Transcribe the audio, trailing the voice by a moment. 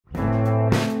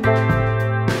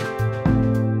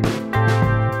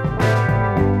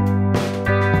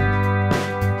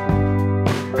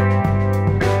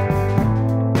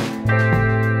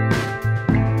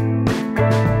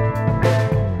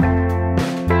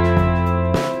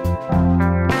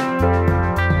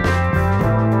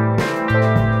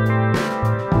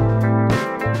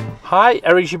Hi,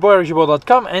 Eric Gibaud,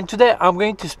 Gibaud.com, and today I'm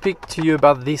going to speak to you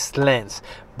about this lens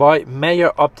by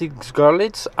Meyer Optik Go.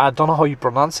 I don't know how you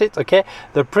pronounce it, okay?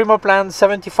 The Primoplan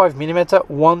 75mm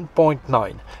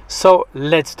 1.9. So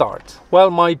let's start.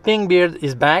 Well, my pink beard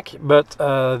is back, but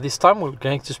this time we're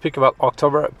going to speak about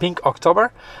Pink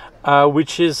October,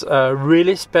 which is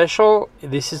really special.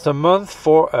 This is the month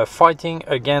for fighting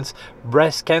against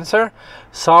breast cancer.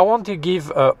 So I want to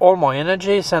give all my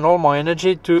energy, send all my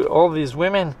energy to all these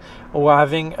women who are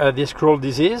having this cruel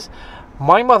disease.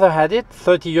 My mother had it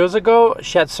 30 years ago.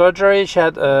 She had surgery, she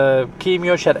had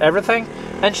chemo, she had everything,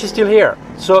 and she's still here.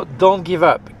 So don't give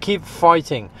up, keep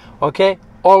fighting, okay?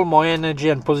 All my energy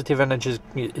and positive energy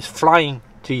is flying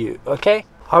to you, okay?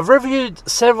 I've reviewed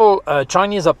several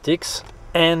Chinese optics,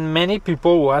 and many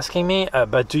people were asking me,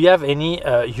 but do you have any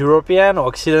European or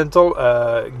Occidental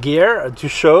gear to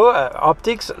show,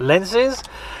 optics, lenses?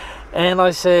 And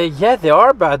I say, yeah, they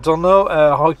are, but I don't know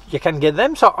how you can get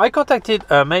them. So I contacted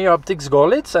Meyer Optik Go.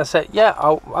 I said, yeah,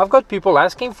 I've got people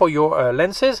asking for your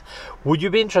lenses. Would you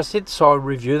be interested? So I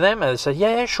review them. And they said,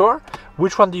 yeah, sure.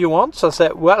 Which one do you want? So I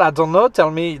said, well, I don't know.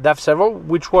 Tell me, they have several.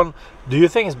 Which one do you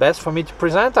think is best for me to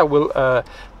present? I will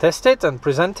test it and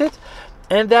present it.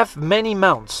 And they have many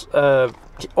mounts.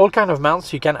 All kind of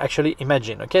mounts you can actually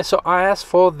imagine. Okay, so I asked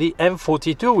for the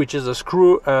M42, which is a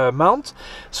screw mount.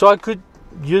 So I could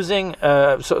using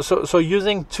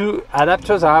using two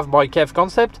adapters I have by K&F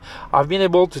Concept, I've been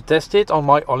able to test it on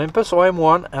my Olympus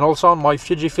OM1 and also on my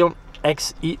Fujifilm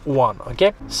X-E1.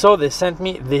 Okay, so they sent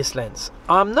me this lens.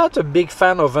 I'm not a big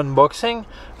fan of unboxing,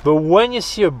 but when you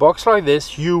see a box like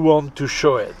this, you want to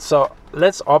show it. So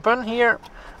let's open here,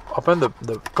 open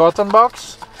the cotton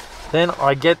box, then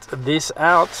I get this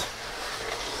out,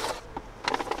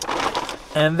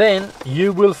 and then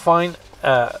you will find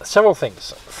several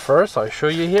things. First, I'll show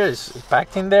you here, it's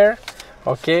packed in there.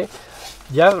 Okay,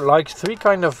 you have like three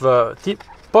kind of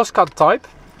postcard type,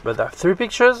 but there are three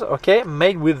pictures, okay,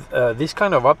 made with this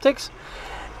kind of optics.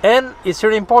 And it's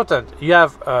really important, you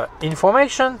have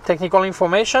information, technical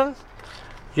information,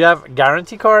 you have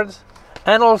guarantee cards,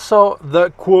 and also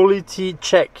the quality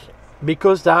check,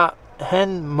 because they are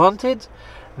hand mounted.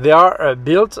 They are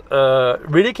built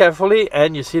really carefully,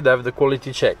 and you see they have the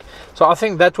quality check. So I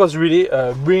think that was really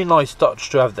a really nice touch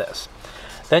to have this.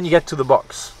 Then you get to the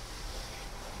box.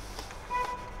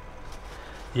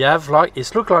 You have like,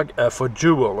 it looks like for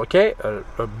Gibaud, okay,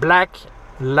 a black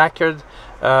lacquered,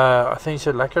 I think it's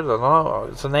lacquered, I don't know,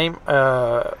 it's a name,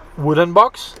 wooden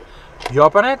box. You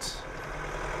open it.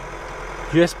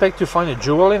 You expect to find a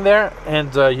jewel in there,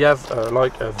 and you have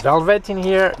like a velvet in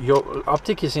here. Your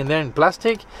optic is in there in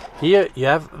plastic. Here you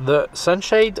have the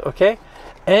sunshade, okay,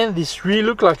 and this really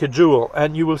looks like a jewel,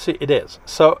 and you will see it is.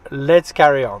 So let's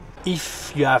carry on.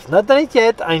 If you have not done it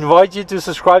yet, I invite you to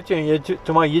subscribe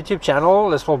to my YouTube channel.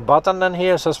 There's a small button down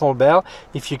here, so a small bell.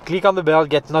 If you click on the bell,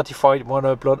 get notified when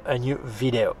I upload a new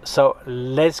video. So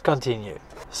let's continue.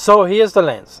 So here's the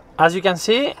lens. As you can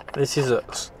see, this is a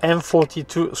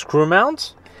M42 screw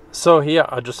mount. So here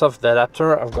I just have the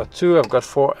adapter. I've got two. I've got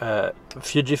for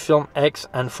Fujifilm X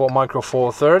and for Micro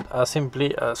Four Third. I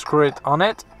simply screw it on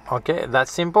it. Okay,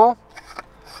 that's simple.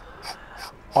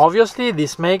 Obviously,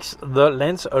 this makes the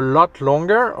lens a lot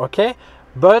longer. Okay,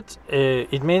 but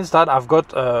it means that I've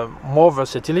got more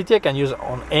versatility. I can use it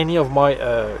on any of my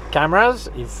cameras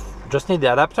if just need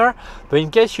the adapter. But in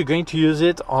case you're going to use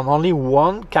it on only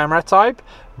one camera type,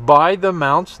 buy the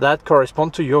mounts that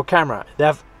correspond to your camera. They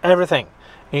have everything,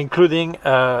 including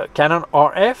Canon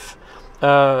RF.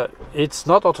 It's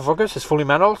not autofocus, it's fully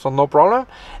manual, so no problem.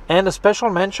 And a special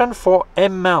mention for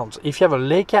M mount. If you have a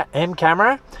Leica M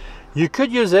camera, you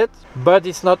could use it, but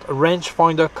it's not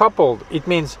rangefinder coupled. It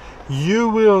means you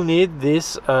will need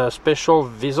this special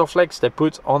Visoflex they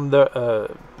put on the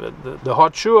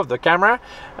hot shoe of the camera.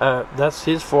 That's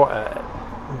it for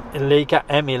Leica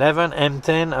M11,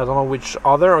 M10, I don't know which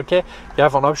other. Okay, you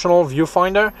have an optional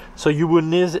viewfinder, so you will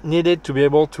need it to be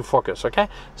able to focus. Okay,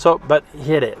 so but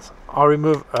here it is. I'll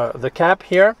remove the cap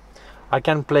here. I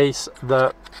can place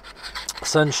the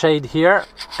sunshade here.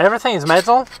 Everything is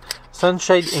metal,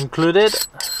 sunshade included.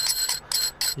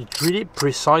 It's really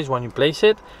precise when you place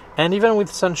it, and even with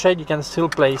sunshade you can still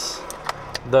place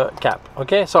the cap.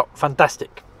 Okay, so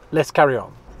fantastic. Let's carry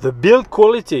on. The build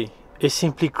quality is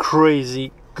simply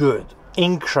crazy good,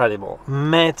 incredible.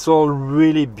 Metal,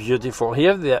 really beautiful.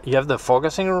 Here you have the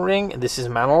focusing ring. This is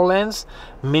manual lens.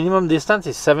 Minimum distance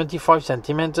is 75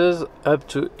 centimeters up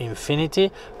to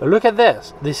infinity. But look at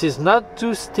this. This is not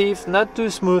too stiff, not too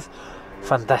smooth.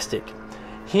 Fantastic.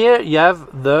 Here you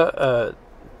have the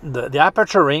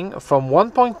aperture ring from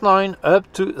 1.9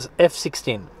 up to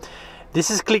f16. This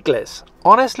is clickless.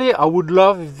 Honestly, I would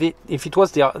love if it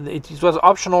was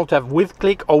optional to have with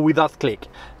click or without click.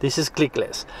 This is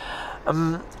clickless.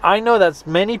 I know that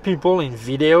many people in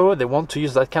video, they want to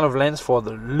use that kind of lens for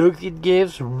the look it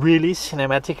gives, really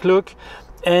cinematic look,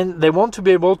 and they want to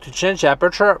be able to change the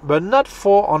aperture, but not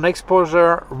for an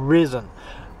exposure reason,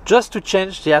 just to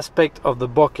change the aspect of the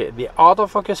bokeh. The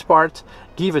autofocus part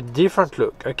give a different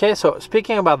look. Okay, so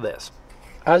speaking about this,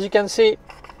 as you can see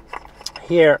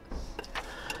here,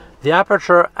 the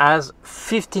aperture has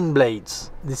 15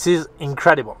 blades. This is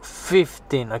incredible,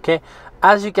 15. Okay,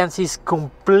 as you can see, it's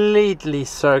completely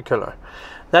circular.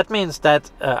 That means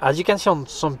that as you can see on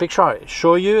some picture I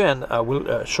show you, and I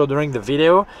will show during the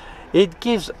video, it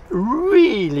gives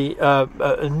really a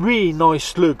really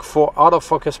nice look for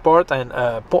autofocus part and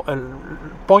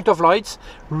point of lights.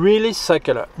 Really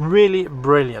circular, really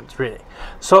brilliant, really.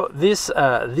 So this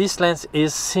lens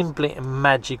is simply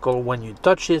magical. When you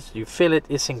touch it, you feel it.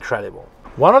 It's incredible.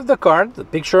 One of the cards, the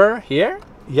picture here,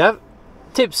 you have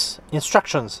tips,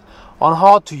 instructions on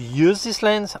how to use this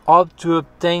lens, how to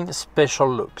obtain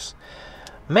special looks.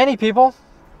 Many people,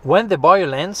 when they buy a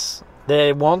lens,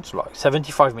 they want like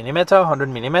 75mm,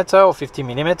 100mm or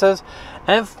 50mm,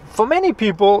 and for many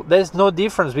people there's no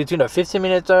difference between a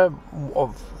 50mm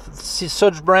of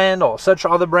such brand or such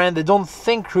other brand. They don't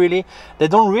think really, they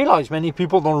don't realize, many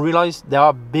people don't realize there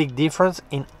are big difference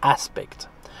in aspect.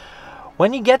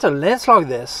 When you get a lens like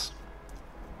this,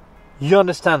 you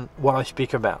understand what I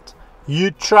speak about.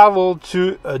 You travel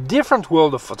to a different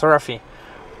world of photography.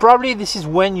 Probably this is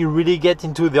when you really get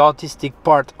into the artistic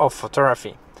part of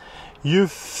photography. You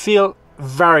feel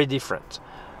very different.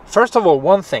 First of all,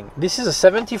 one thing, this is a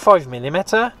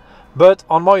 75mm, but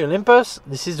on my Olympus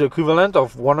this is the equivalent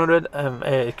of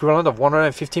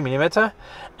 150mm,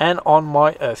 and on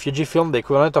my Fujifilm the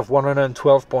equivalent of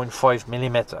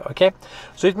 112.5mm. Okay,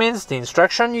 so it means the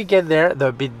instruction you get there, they're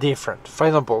a bit different. For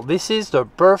example, this is the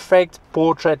perfect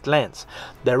portrait lens.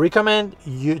 They recommend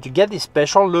you to get this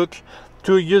special look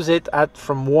to use it at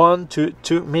from 1 to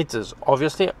 2 meters.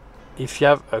 Obviously, if you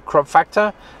have a crop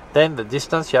factor, then the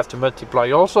distance you have to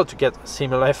multiply also to get a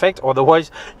similar effect.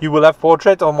 Otherwise, you will have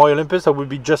portrait on my Olympus that will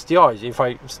be just the eyes if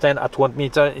I stand at 1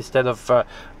 meter instead of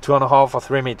 2.5 or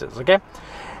 3 meters. Okay.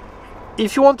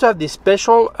 If you want to have this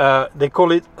special, they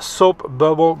call it soap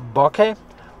bubble bokeh,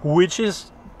 which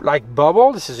is like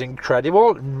bubble. This is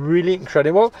incredible, really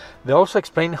incredible. They also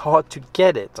explain how to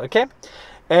get it. Okay.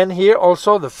 And here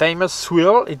also the famous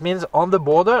swirl. It means on the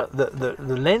border the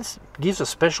lens gives a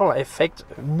special effect,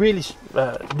 really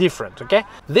different. Okay,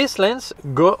 this lens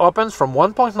opens from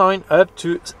 1.9 up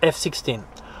to f16.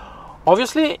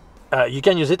 Obviously you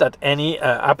can use it at any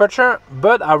aperture,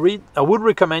 but I would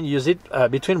recommend use it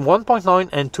between 1.9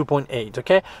 and 2.8.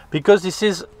 okay, because this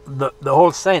is the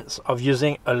whole sense of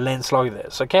using a lens like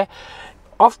this. Okay,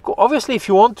 obviously, if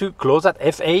you want to close at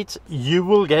f8, you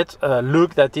will get a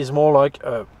look that is more like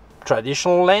a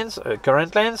traditional lens, a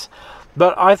current lens.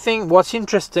 But I think what's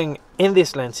interesting in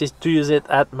this lens is to use it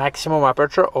at maximum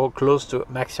aperture or close to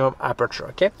maximum aperture.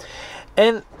 Okay,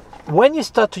 and when you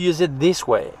start to use it this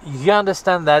way, you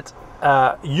understand that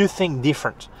you think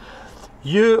different.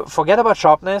 You forget about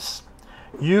sharpness,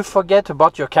 you forget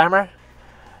about your camera,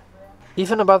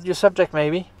 even about your subject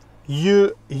maybe.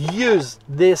 You use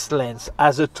this lens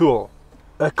as a tool,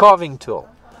 a carving tool.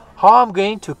 How I'm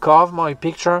going to carve my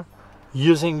picture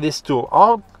using this tool?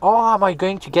 How am I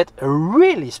going to get a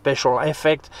really special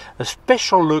effect, a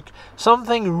special look,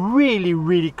 something really,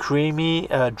 really creamy,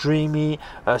 dreamy,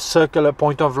 a circular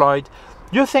point of light?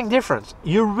 You think different.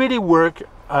 You really work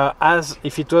as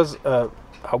if it was, I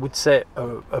would say,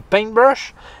 a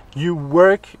paintbrush. You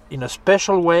work in a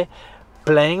special way,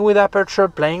 playing with aperture,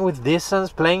 playing with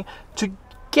distance, playing to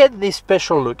get this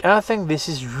special look. And I think this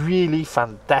is really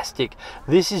fantastic.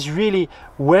 This is really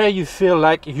where you feel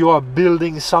like you are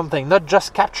building something, not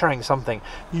just capturing something.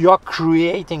 You are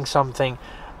creating something,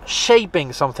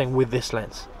 shaping something with this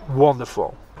lens.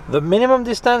 Wonderful. The minimum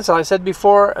distance, I said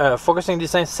before, focusing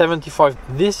distance 75.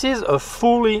 This is a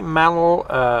fully manual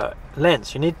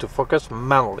lens. You need to focus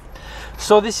manually.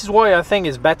 So this is why I think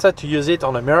it's better to use it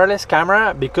on a mirrorless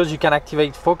camera, because you can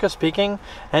activate focus peaking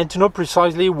and to know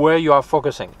precisely where you are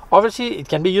focusing. Obviously, it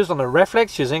can be used on a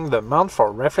reflex using the mount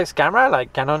for reflex camera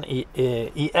like Canon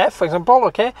EF, for example.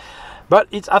 Okay, but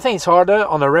I think it's harder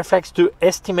on a reflex to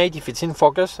estimate if it's in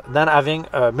focus than having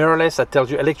a mirrorless that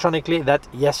tells you electronically that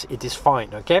yes, it is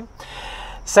fine. Okay.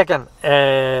 Second,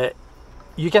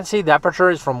 you can see the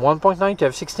aperture is from 1.9 to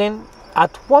f16.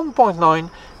 At 1.9,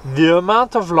 the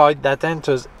amount of light that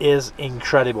enters is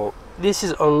incredible. this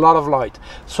is a lot of light.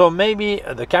 So maybe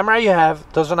the camera you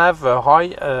have doesn't have a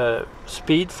high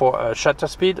speed for shutter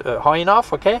speed high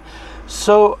enough, okay?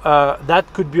 So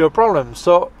that could be a problem.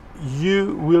 So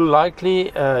you will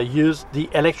likely use the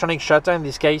electronic shutter in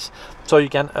this case, so you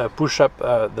can push up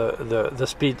the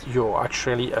speed you're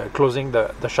actually closing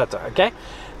the shutter, okay?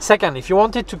 Second, if you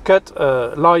wanted to cut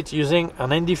light using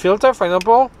an ND filter, for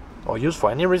example, or use for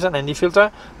any reason ND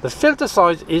filter, the filter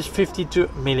size is 52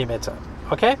 millimeter,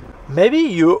 okay? Maybe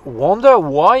you wonder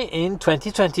why in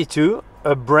 2022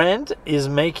 a brand is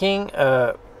making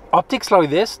optics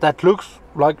like this that looks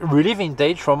like really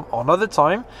vintage from another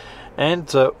time, and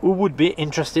who would be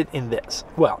interested in this?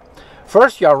 Well,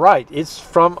 first, you are right, it's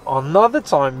from another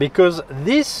time, because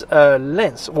this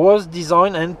lens was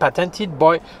designed and patented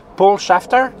by Paul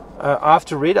Schafter. I have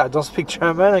to read, I don't speak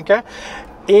German, okay?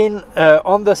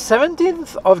 On the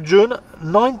 17th of June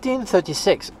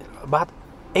 1936, about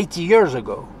 80 years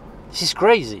ago. This is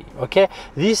crazy, okay?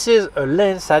 This is a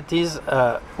lens that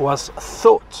was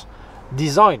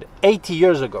designed 80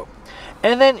 years ago.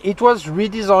 And then it was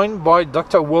redesigned by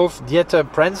Dr. Wolf Dieter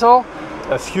Prenzel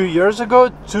a few years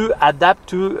ago to adapt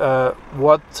to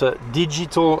what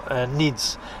digital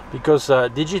needs, because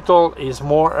digital is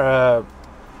more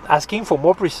asking for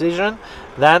more precision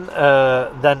than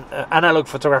analog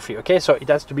photography, okay? So it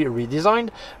has to be redesigned,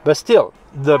 but still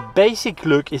the basic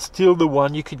look is still the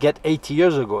one you could get 80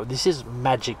 years ago. This is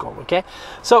magical, okay?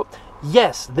 So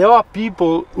yes, there are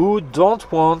people who don't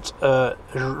want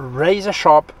razor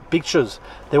sharp pictures.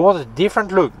 They want a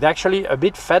different look. They're actually a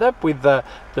bit fed up with the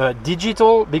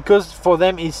digital, because for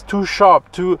them it's too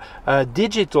sharp, too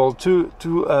digital, too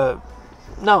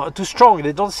strong.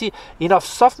 They don't see enough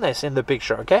softness in the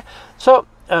picture, okay? So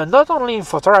not only in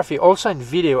photography, also in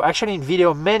video. Actually in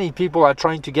video, many people are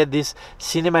trying to get this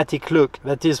cinematic look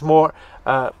that is more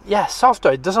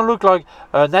softer. It doesn't look like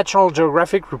National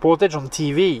Geographic reportage on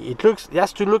TV. It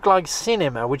has to look like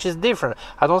cinema, which is different.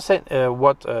 I don't say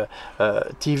what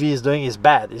TV is doing is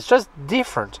bad. It's just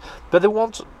different, but they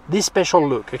want this special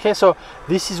look, okay? So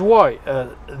this is why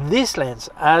this lens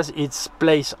has its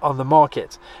place on the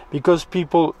market, because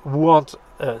people want,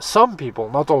 some people,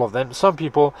 not all of them, some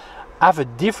people have a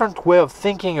different way of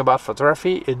thinking about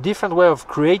photography, a different way of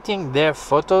creating their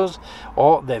photos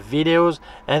or their videos,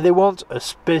 and they want a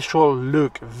special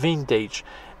look, vintage.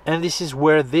 And this is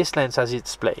where this lens has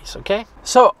its place, okay?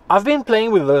 So I've been playing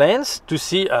with the lens to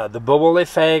see the bubble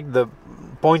effect, the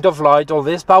point of light, all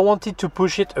this, but I wanted to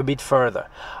push it a bit further.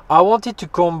 I wanted to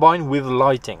combine with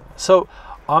lighting. So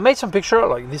I made some picture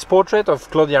like this portrait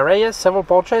of Claudia Reyes, several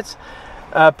portraits,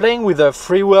 playing with a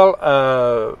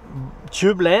freewheel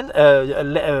tube lens,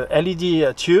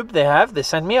 LED tube they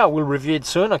sent me. I will review it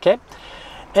soon, okay?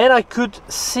 And I could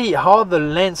see how the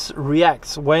lens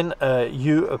reacts when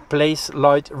you place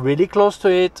light really close to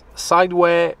it,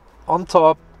 sideways, on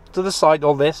top, to the side,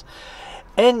 all this.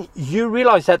 And you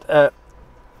realize that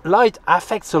light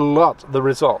affects a lot the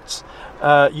results.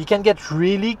 You can get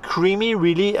really creamy,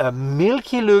 really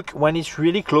milky look when it's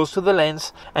really close to the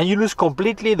lens, and you lose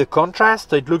completely the contrast,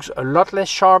 so it looks a lot less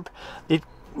sharp. It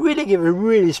really gives a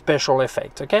really special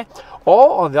effect, okay?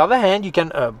 Or on the other hand, you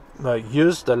can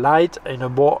use the light in a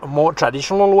more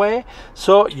traditional way,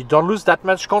 so you don't lose that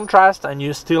much contrast and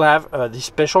you still have this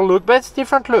special look, but it's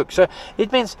different look. So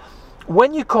it means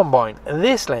when you combine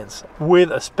this lens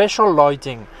with a special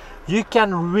lighting, you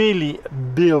can really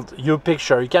build your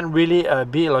picture. You can really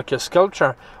be like a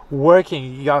sculptor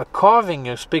working. You are carving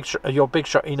your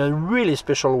picture in a really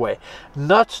special way.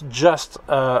 Not just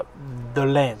the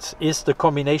lens, it's the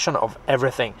combination of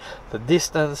everything. The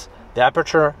distance, the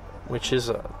aperture, which is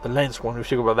the lens when we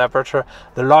speak about the aperture,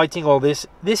 the lighting, all this.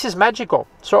 This is magical.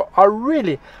 So I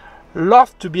really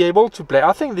love to be able to play.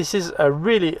 I think this is a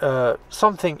really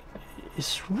something.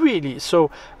 It's really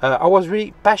so I was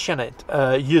really passionate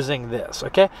using this,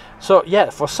 okay? So yeah,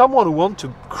 for someone who wants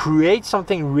to create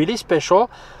something really special,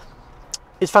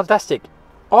 it's fantastic.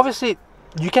 Obviously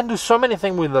you can do so many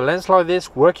things with the lens like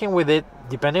this, working with it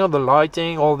depending on the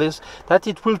lighting, all this, that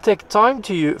it will take time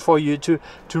for you to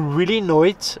really know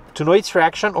it, to know its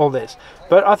reaction, all this.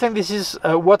 But I think this is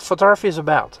what photography is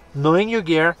about, knowing your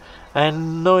gear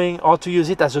and knowing how to use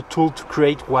it as a tool to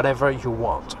create whatever you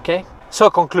want, okay? So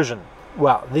conclusion.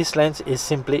 Well, this lens is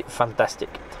simply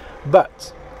fantastic.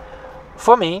 But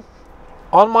for me,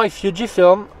 on my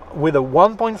Fujifilm with a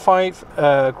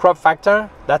 1.5 crop factor,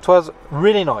 that was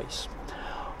really nice.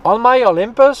 On my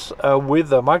Olympus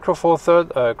with a micro four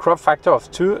third crop factor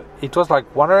of 2, it was like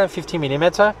 150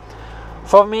 millimeter.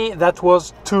 For me, that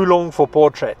was too long for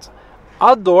portrait.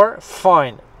 Outdoor,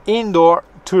 fine. Indoor,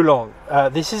 too long.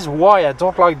 This is why I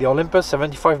don't like the Olympus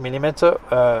 75 millimeter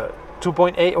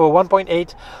 2.8 or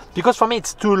 1.8, because for me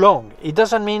it's too long. It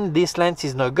doesn't mean this lens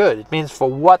is no good. It means for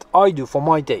what I do, for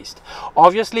my taste.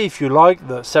 Obviously, if you like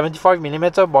the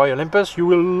 75mm by Olympus, you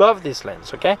will love this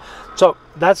lens, okay? So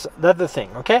that's the thing,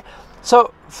 okay?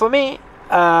 So for me,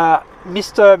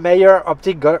 Mr. Meyer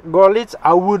Optik Go rlitz,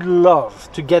 I would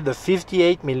love to get the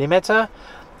 58mm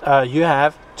you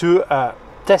have to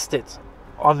test it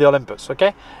on the Olympus,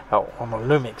 okay? On the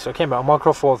Lumix, okay, but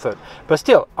Micro Four Thirds. But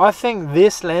still, I think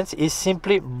this lens is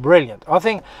simply brilliant. I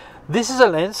think this is a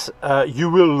lens you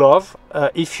will love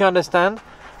if you understand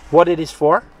what it is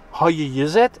for, how you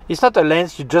use it. It's not a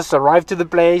lens you just arrive to the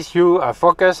place, you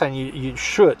focus and you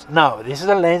shoot. No, this is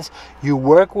a lens you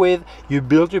work with, you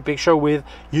build your picture with,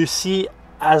 you see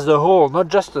as a whole, not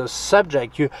just the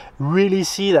subject. You really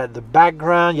see that the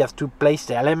background, you have to place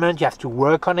the element, you have to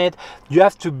work on it, you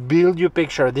have to build your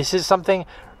picture. This is something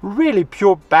really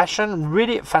pure passion,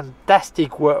 really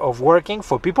fantastic way of working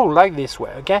for people who like this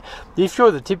way, okay? If you're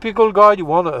the typical guy, you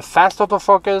want a fast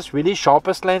autofocus, really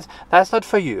sharpest lens, that's not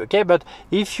for you, okay? But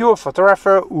if you're a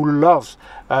photographer who loves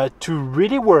to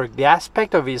really work the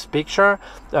aspect of his picture,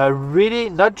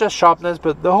 really not just sharpness,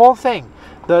 but the whole thing,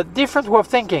 the different way of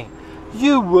thinking,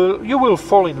 you will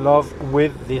fall in love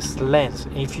with this lens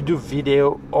if you do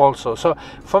video also. So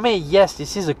for me, yes,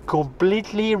 this is a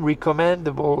completely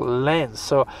recommendable lens.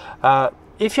 So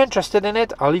if you're interested in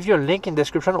it, I'll leave you a link in the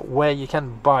description where you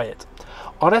can buy it.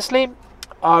 Honestly,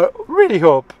 I really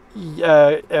hope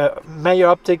Meyer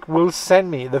Optik will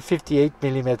send me the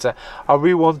 58mm. I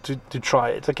really want to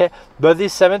try it, okay? But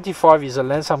this 75 is a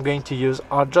lens I'm going to use.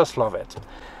 I just love it.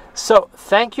 So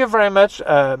thank you very much,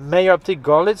 Meyer Optik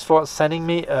Go rlitz, for sending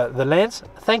me the lens.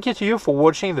 Thank you to you for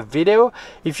watching the video.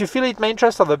 If you feel it may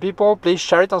interest other people, please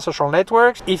share it on social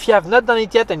networks. If you have not done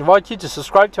it yet, I invite you to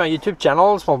subscribe to my YouTube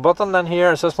channel. Small button down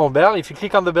here, a small bell. If you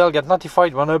click on the bell, get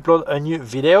notified when I upload a new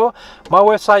video. My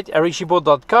website,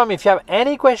 gibaud.com. If you have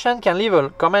any question, can leave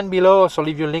a comment below. Also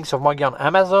leave you links of my gear on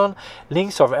Amazon,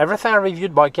 links of everything I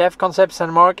reviewed by K&F Concept,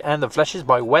 Mark, and the flashes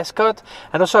by Westcott,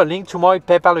 and also a link to my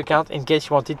PayPal account in case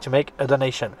you wanted to make a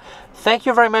donation. Thank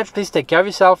you very much. Please take care of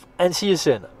yourself and see you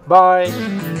soon.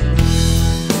 Bye.